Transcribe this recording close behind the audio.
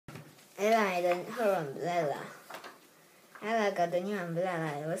Ella hid her umbrella. Ella got a new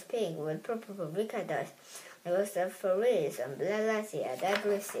umbrella. It was pink with purple paprika dust. It was a Fari's umbrella. She had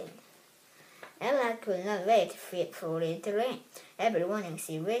everything. Ella could not wait for it to rain. Every morning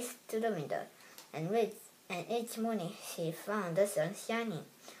she raced to the window, and each morning she found the sun shining.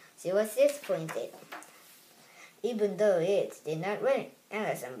 She was disappointed. Even though it did not rain,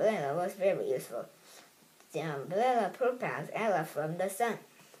 Ella's umbrella was very useful. The umbrella protected Ella from the sun.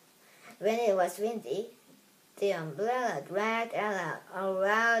 When it was windy, the umbrella dragged Ella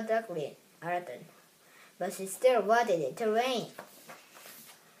around the garden, but she still wanted it to rain.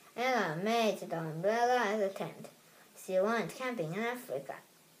 Ella made the umbrella as a tent. She went camping in Africa.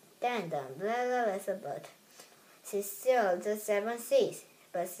 Then the umbrella was a boat. She sailed the 7 seas,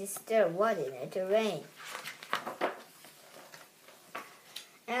 but she still wanted it to rain.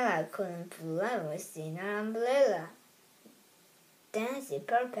 Ella couldn't pull everything in her umbrella. Then she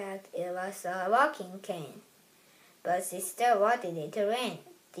perfected it was a walking cane, but she still wanted it to rain.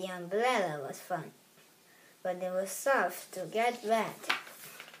 The umbrella was fun, but it was soft to get wet.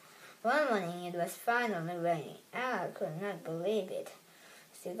 One morning it was finally raining. Ella could not believe it.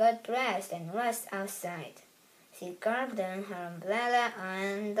 She got dressed and rushed outside. She grabbed her umbrella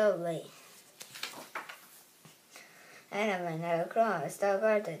on the way. Ella went across the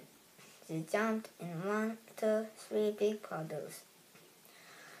garden. She jumped in 1, 2, 3 big puddles,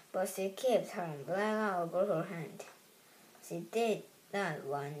 but she kept her umbrella over her hand. She did not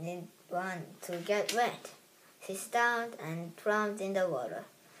want to get wet. She stopped and dropped in the water.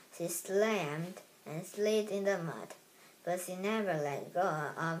 She slammed and slid in the mud, but she never let go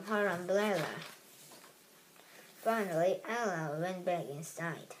of her umbrella. Finally, Ella went back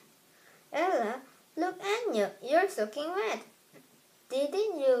inside. Ella, look at you. You're soaking wet.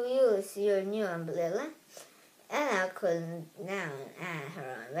 Didn't you use your new umbrella? Ella looked down at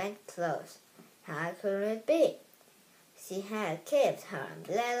her wet clothes. How could it be? She had kept her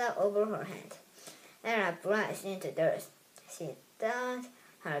umbrella over her hand. Ella brushed into dirt. She thought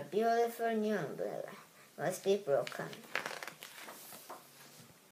her beautiful new umbrella must be broken.